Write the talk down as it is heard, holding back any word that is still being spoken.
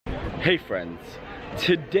Hey friends,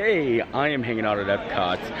 today I am hanging out at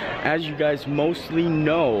Epcot. As you guys mostly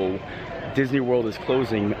know, Disney World is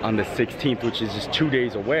closing on the 16th, which is just 2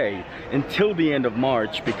 days away, until the end of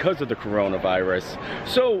March because of the coronavirus.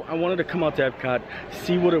 So I wanted to come out to Epcot,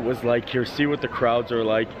 see what it was like here, see what the crowds are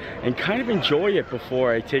like, and kind of enjoy it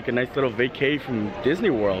before I take a nice little vacay from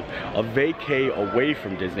Disney World, a vacay away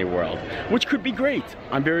from Disney World, which could be great.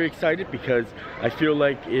 I'm very excited because I feel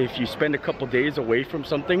like if you spend a couple days away from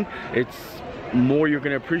something, it's more you're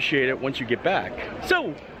gonna appreciate it once you get back.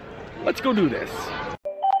 So let's go do this.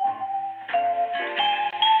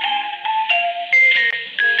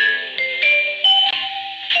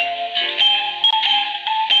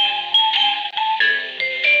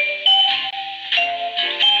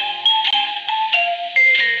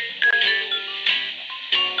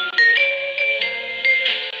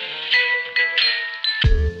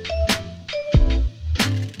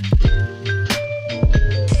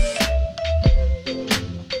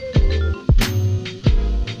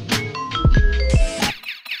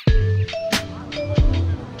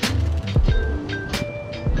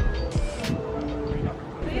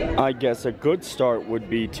 I guess a good start would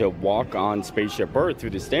be to walk on Spaceship Earth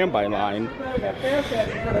through the standby line.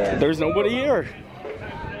 There's nobody here.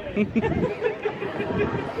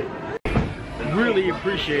 Really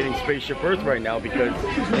appreciating Spaceship Earth right now because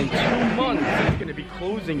in 2 months it's going to be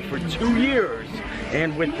closing for 2 years.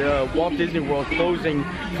 And with Walt Disney World closing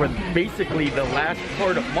for basically the last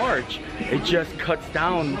part of March, it just cuts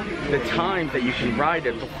down the time that you can ride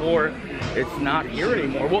it before it's not here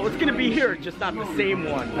anymore. Well, it's going to be here, just not the same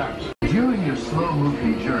one. During your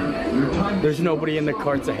slow-moving journey, your time. There's nobody in the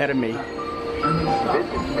carts ahead of me.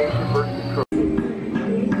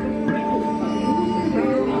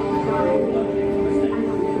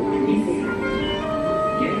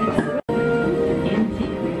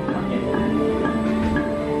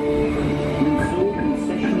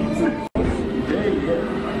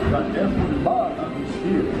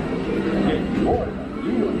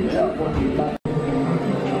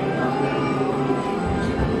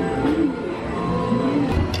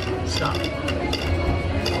 Stop.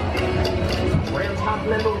 Grand Top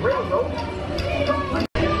Level Railroad.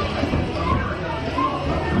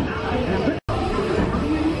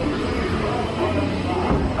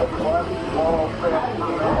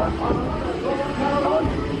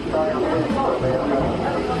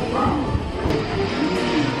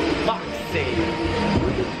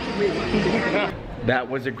 That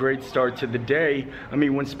was a great start to the day. I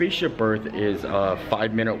mean, when Spaceship Earth is a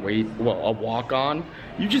 5-minute wait, well, a walk on,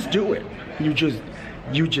 you just do it. You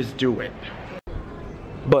just do it.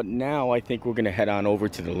 But now I think we're gonna head on over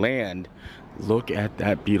to the land. Look at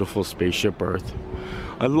that beautiful Spaceship Earth.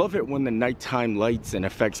 I love it when the nighttime lights and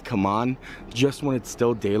effects come on, just when it's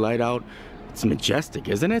still daylight out. It's majestic,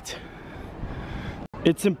 isn't it?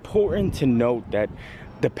 It's important to note that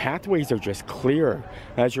the pathways are just clear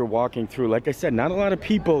as you're walking through. Like I said, not a lot of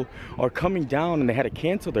people are coming down and they had to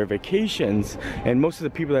cancel their vacations. And most of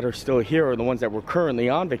the people that are still here are the ones that were currently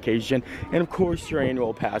on vacation. And of course, your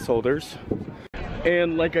annual pass holders.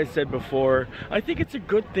 And like I said before, I think it's a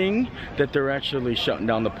good thing that they're actually shutting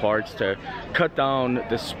down the parks to cut down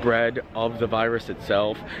the spread of the virus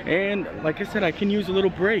itself. And like I said, I can use a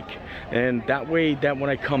little break. And that way, that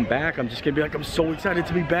when I come back, I'm just gonna be like, I'm so excited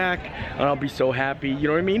to be back. And I'll be so happy, you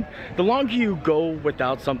know what I mean? The longer you go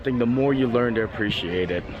without something, the more you learn to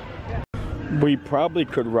appreciate it. We probably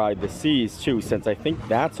could ride the seas too, since I think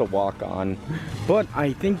that's a walk-on. But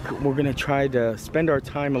I think we're gonna try to spend our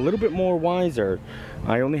time a little bit more wiser.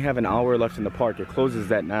 I only have an hour left in the park. It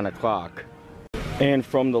closes at 9 o'clock. And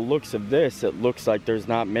from the looks of this, it looks like there's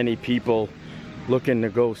not many people looking to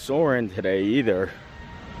go soaring today either.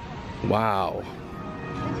 Wow.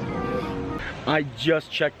 I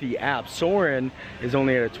just checked the app. Soarin' is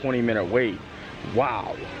only at a 20-minute wait.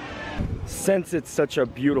 Wow. Since it's such a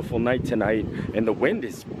beautiful night tonight and the wind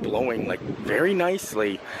is blowing like very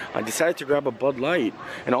nicely, I decided to grab a Bud Light.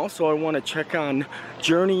 And also I want to check on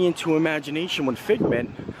Journey into Imagination with Figment.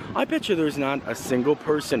 I bet you there's not a single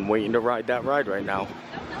person waiting to ride that ride right now.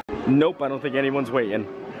 Nope, I don't think anyone's waiting.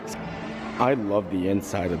 I love the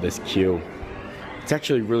inside of this queue. It's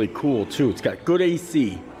actually really cool too. It's got good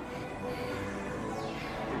AC.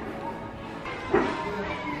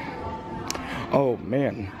 Oh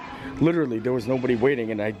man. Literally, there was nobody waiting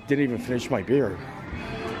and I didn't even finish my beer.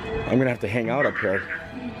 I'm gonna have to hang out up here.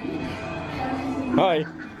 Hi.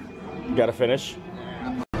 Gotta finish.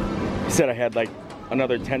 He said I had like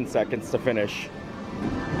another 10 seconds to finish.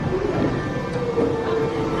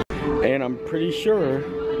 And I'm pretty sure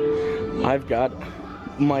I've got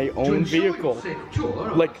my own vehicle.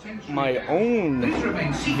 Like my own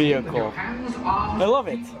vehicle. I love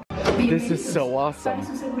it. This is so awesome.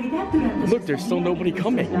 Look, there's still nobody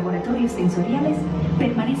coming.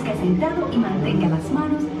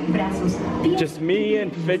 Just me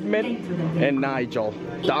and Figment and Nigel.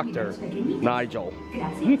 Dr. Nigel.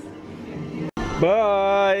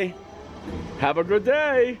 Bye. Have a good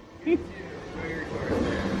day.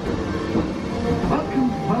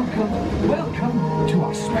 Welcome to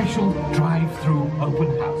our special drive-through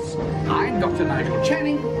open house. I'm Dr. Nigel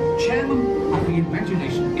Channing, Chairman of the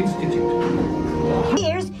Imagination Institute.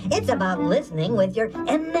 Here's it's about listening with your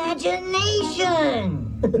imagination.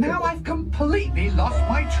 Now I've completely lost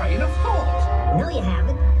my train of thought. No, you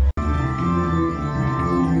haven't.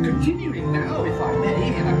 Continuing now, if I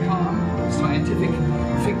may, in a calm, scientific,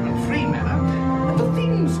 figment-free manner, the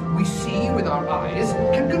things we see with our eyes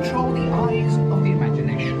can control the eyes of the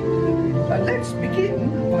imagination. Let's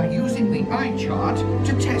begin by using the eye chart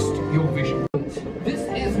to test your vision. This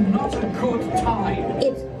is not a good time.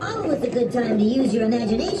 It's always a good time to use your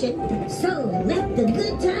imagination, so let the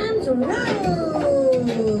good times roll.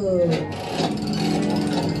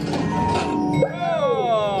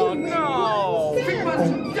 Oh, no!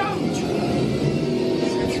 Figment, don't!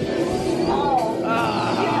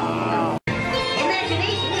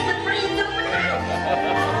 Imagination is a friend's open house.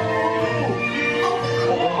 Of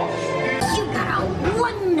course! You got a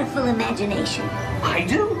wonderful imagination. I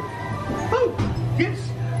do? Oh, yes.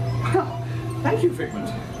 Well, thank you, Figment.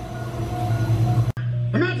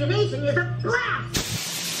 Imagination is a blast.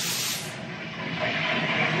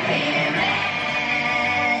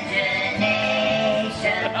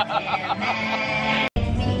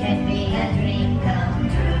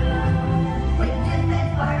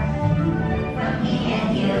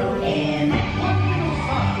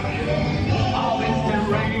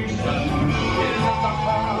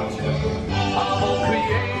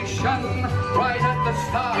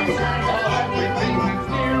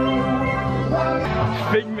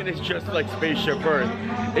 Figment is just like Spaceship Earth.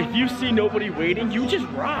 If you see nobody waiting, you just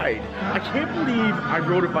ride. I can't believe I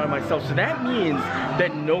rode it by myself. So that means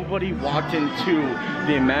that nobody walked into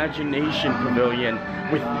the Imagination Pavilion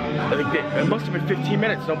with, like, it must have been 15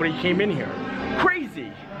 minutes. Nobody came in here.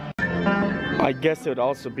 Crazy. I guess it would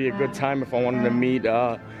also be a good time if I wanted to meet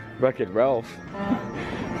Wreck-It Ralph.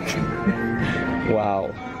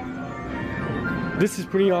 Wow. This is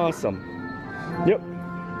pretty awesome. Yep.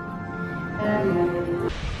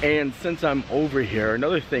 And since I'm over here,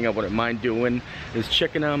 another thing I wouldn't mind doing is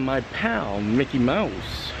checking out my pal, Mickey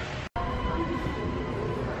Mouse.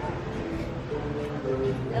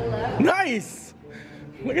 Hello. Nice!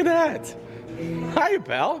 Look at that. Hi,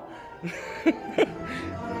 pal.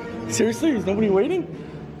 Seriously, is nobody waiting?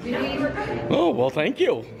 Oh, well, thank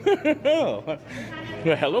you. Hello,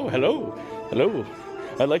 hello, hello.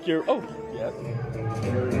 I like your, oh, yes.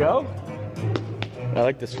 There we go. I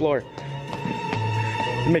like this floor.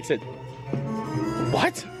 It makes it,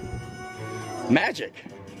 what? Magic.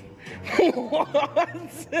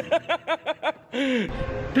 What?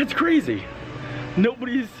 That's crazy.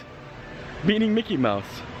 Nobody's meeting Mickey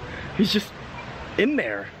Mouse. He's just in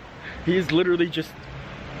there. He is literally just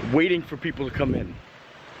waiting for people to come in.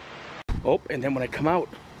 Oh, and then when I come out,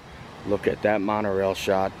 look at that monorail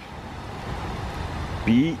shot.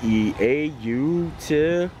 Beautiful.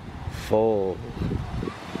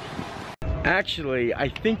 Actually, I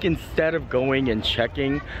think instead of going and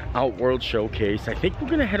checking out World Showcase, I think we're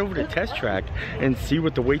gonna head over to Test Track and see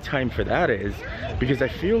what the wait time for that is, because I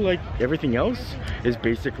feel like everything else is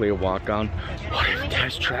basically a walk-on. What if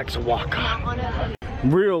Test Track's a walk-on?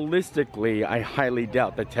 Realistically, I highly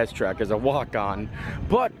doubt that Test Track is a walk-on,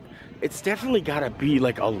 but it's definitely gotta be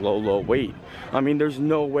like a low wait. I mean, there's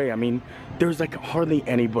no way. I mean, there's like hardly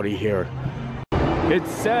anybody here. It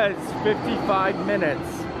says 55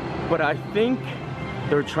 minutes. But I think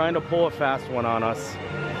they're trying to pull a fast one on us.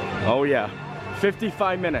 Oh yeah,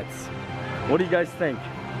 55 minutes. What do you guys think?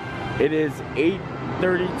 It is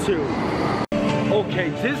 8:32.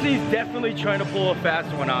 Okay, Disney's definitely trying to pull a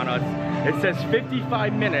fast one on us. It says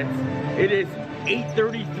 55 minutes. It is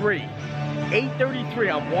 8:33. 8:33,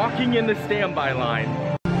 I'm walking in the standby line.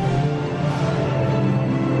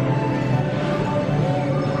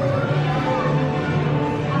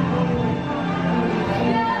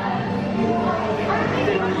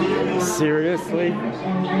 Seriously?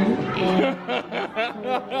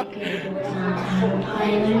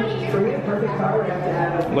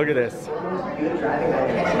 Look at this.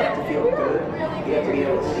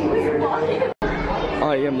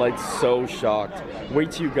 I am like so shocked.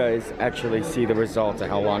 Wait till you guys actually see the results of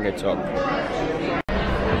how long it took.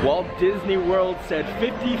 Walt Disney World said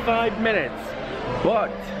 55 minutes,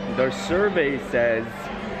 but their survey says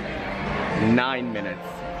 9 minutes.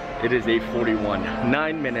 It is 8:41.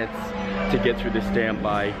 9 minutes to get through the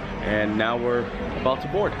standby, and now we're about to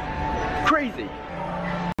board. Crazy.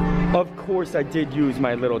 Of course, I did use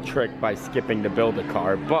my little trick by skipping the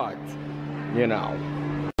Build-A-Car, but, you know.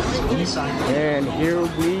 And here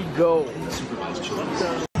we go.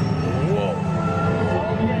 Whoa.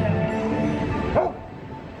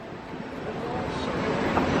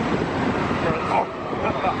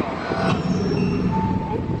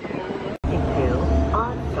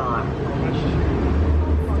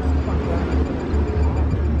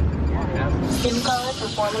 SIM-card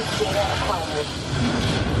performance data acquired.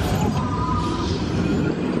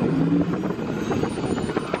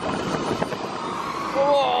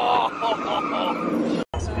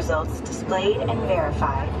 Results displayed and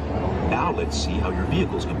verified. Now let's see how your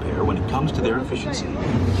vehicles compare when it comes to their efficiency.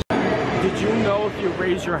 Did you know if you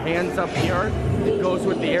raise your hands up here, it goes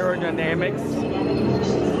with the aerodynamics?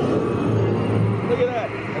 Look at that,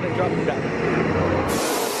 and then drop it down.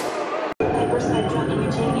 Perceptual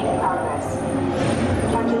imaging in progress.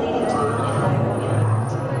 Calculating total environmental impact.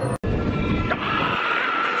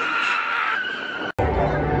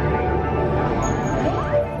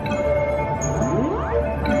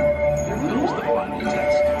 Here's the final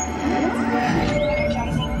test.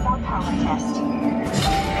 Energizing for power test.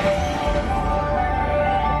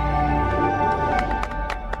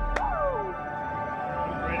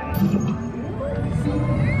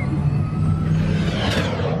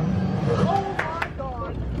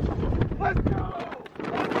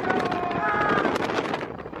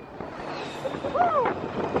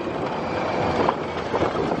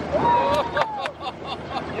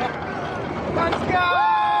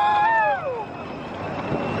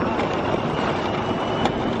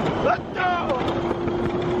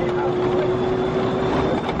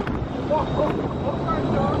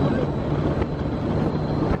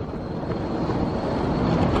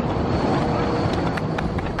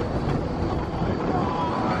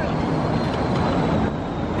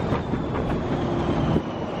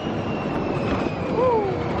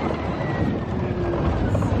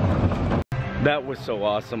 That was so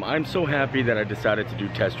awesome. I'm so happy that I decided to do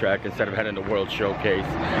Test Track instead of heading to World Showcase.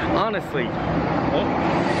 Honestly,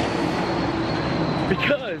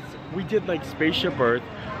 because we did like Spaceship Earth,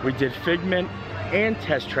 we did Figment and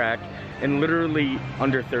Test Track in literally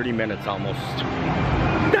under 30 minutes almost.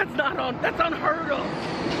 That's unheard of.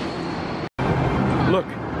 Look,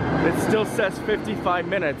 it still says 55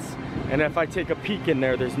 minutes, and if I take a peek in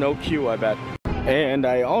there, there's no queue, I bet. And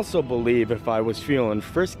I also believe if I was feeling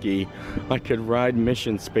frisky, I could ride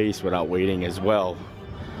Mission Space without waiting as well.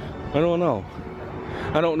 I don't know.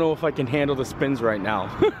 I don't know if I can handle the spins right now.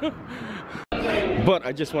 But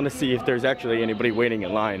I just want to see if there's actually anybody waiting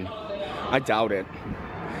in line. I doubt it.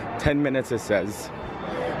 10 minutes it says.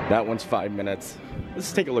 That one's 5 minutes.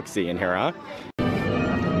 Let's take a look-see in here, huh?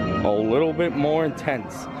 A little bit more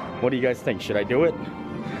intense. What do you guys think? Should I do it?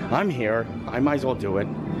 I'm here. I might as well do it.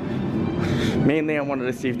 Mainly I wanted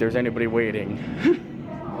to see if there's anybody waiting.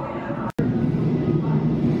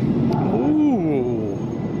 Ooh,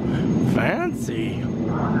 fancy.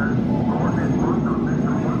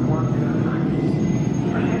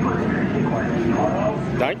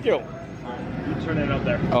 Thank you. Turn it up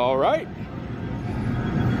there. All right.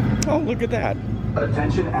 Oh, look at that.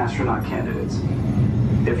 Attention astronaut candidates.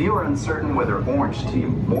 If you are uncertain whether Orange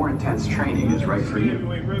Team More Intense Training is right for you,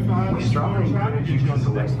 we strongly encourage you to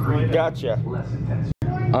select Green. Gotcha. Less intense.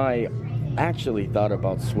 I actually thought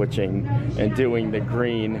about switching and doing the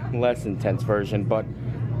green, less intense version, but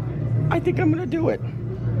I think I'm gonna do it.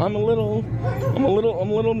 I'm a little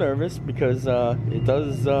nervous because it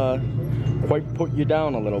does quite put you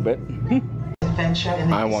down a little bit.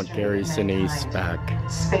 I want Gary Sinise back.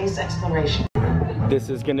 Space exploration. This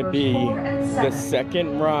is gonna be the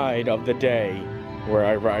second ride of the day where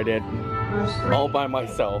I ride it all by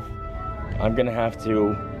myself. I'm gonna have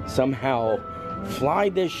to somehow fly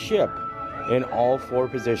this ship in all 4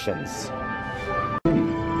 positions.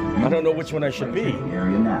 I don't know which one I should be.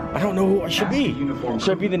 I don't know who I should be.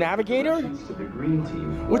 Should I be the navigator?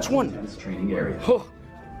 Which one? Oh,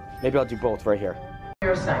 maybe I'll do both right here.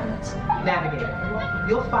 Your assignments. Navigator.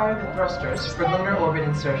 You'll fire the thrusters for lunar orbit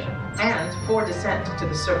insertion and for descent to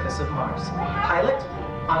the surface of Mars. Pilot,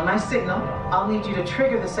 on my signal, I'll need you to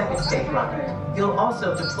trigger the second stage rocket. You'll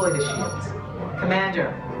also deploy the shields.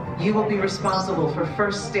 Commander, you will be responsible for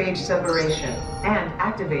first stage separation and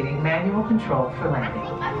activating manual control for landing.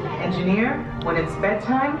 Engineer, when it's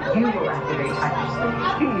bedtime, you will activate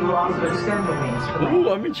hypersleep. You will also extend the wings for landing. Ooh,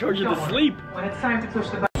 I'm in charge of the sleep. When it's time to push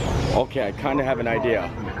the button. Okay, I kind of have an idea.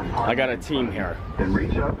 I got a team here. Then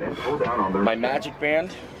reach up and pull down on their My magic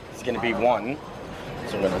band is going to be 1.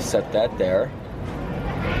 So I'm going to set that there.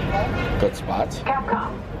 Good spot.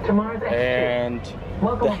 Capcom, tomorrow's And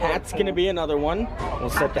the hat's going to be another one. We'll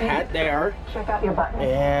set the hat there. Check out your button.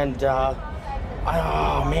 And,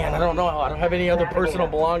 oh man, I don't know. I don't have any other personal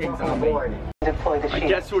belongings on me. Deploy the I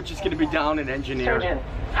shield. guess we're just going to be down and engineer. Surgeon,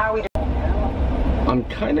 how are we doing? I'm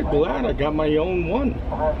kind of glad I got my own one.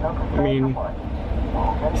 I mean,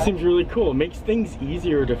 it seems really cool. It makes things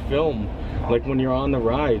easier to film, like when you're on the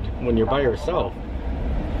ride, when you're by yourself.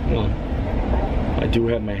 Well, I do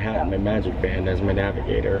have my hat and my magic band as my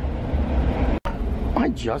navigator. I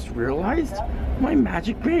just realized my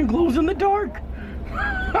magic band glows in the dark.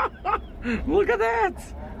 Look at that.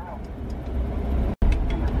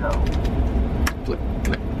 Flip,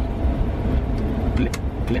 flip. Flip,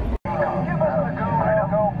 flip.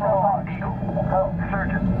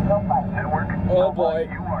 Oh boy.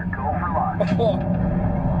 You are go for launch.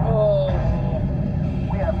 Oh.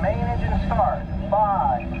 We have main engine start.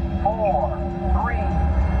 5, 4, 3, 2,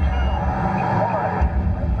 1.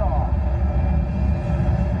 Lift off.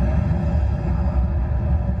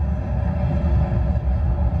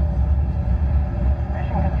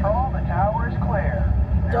 Mission control, the tower is clear.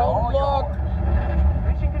 Don't look.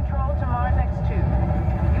 Mission control to Mars X2.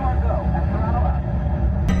 You are go at throttle up.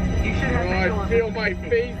 You should have I feel my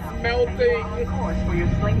face melting. on course for your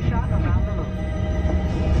slingshot around the moon.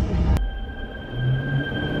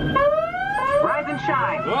 Rise and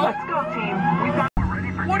shine. What? Let's go, team. We've got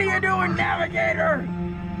What are you doing, navigator?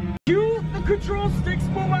 You, the control sticks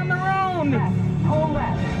move on their own. pull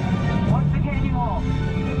left. Once again, you hold.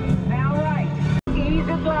 Now right. Ease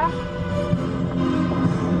it left.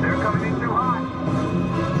 They're coming in too hot.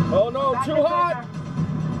 Oh no, too hot.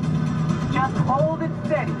 Just hold it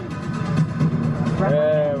steady.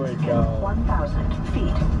 There we go. 1,000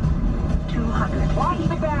 feet. 200 Watch feet.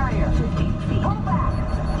 the barrier. 50 feet. Pull back.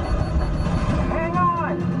 Hang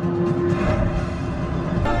on.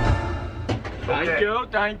 Thank you,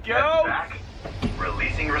 thank you. Back.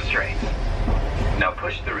 Releasing restraints. Now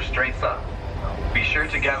push the restraints up. Be sure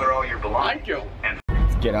to gather all your belongings. Thank you. And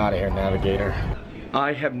Let's get out of here, navigator.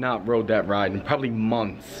 I have not rode that ride in probably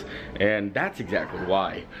months, and that's exactly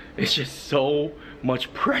why. It's just so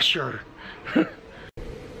much pressure.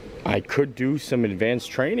 I could do some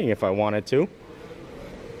advanced training if I wanted to.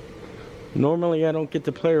 Normally I don't get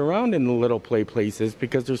to play around in the little play places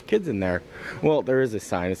because there's kids in there. Well, there is a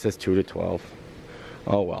sign that says 2 to 12.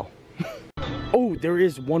 Oh well. Oh, there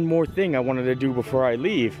is one more thing I wanted to do before I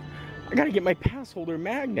leave. I gotta get my pass holder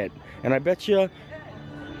magnet, and I bet you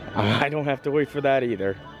I don't have to wait for that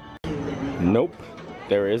either. Nope,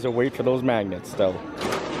 there is a wait for those magnets though.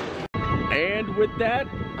 And with that,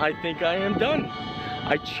 I think I am done.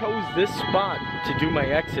 I chose this spot to do my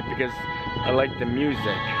exit because I like the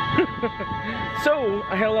music. So,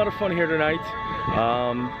 I had a lot of fun here tonight.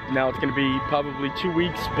 Now it's gonna be probably 2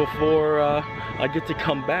 weeks before I get to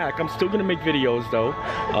come back. I'm still gonna make videos though.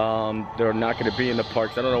 They're not gonna be in the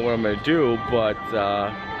parks. I don't know what I'm gonna do, but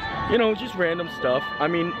you know, just random stuff. I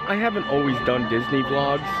mean, I haven't always done Disney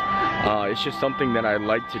vlogs. It's just something that I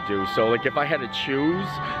like to do. So like if I had to choose,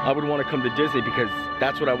 I would want to come to Disney because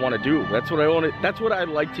that's what I want to do. That's what I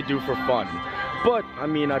like to do for fun. But I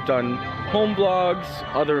mean, I've done home vlogs,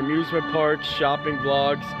 other amusement parks, shopping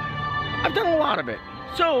vlogs. I've done a lot of it.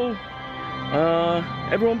 So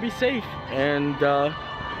everyone be safe, and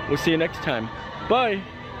we'll see you next time. Bye.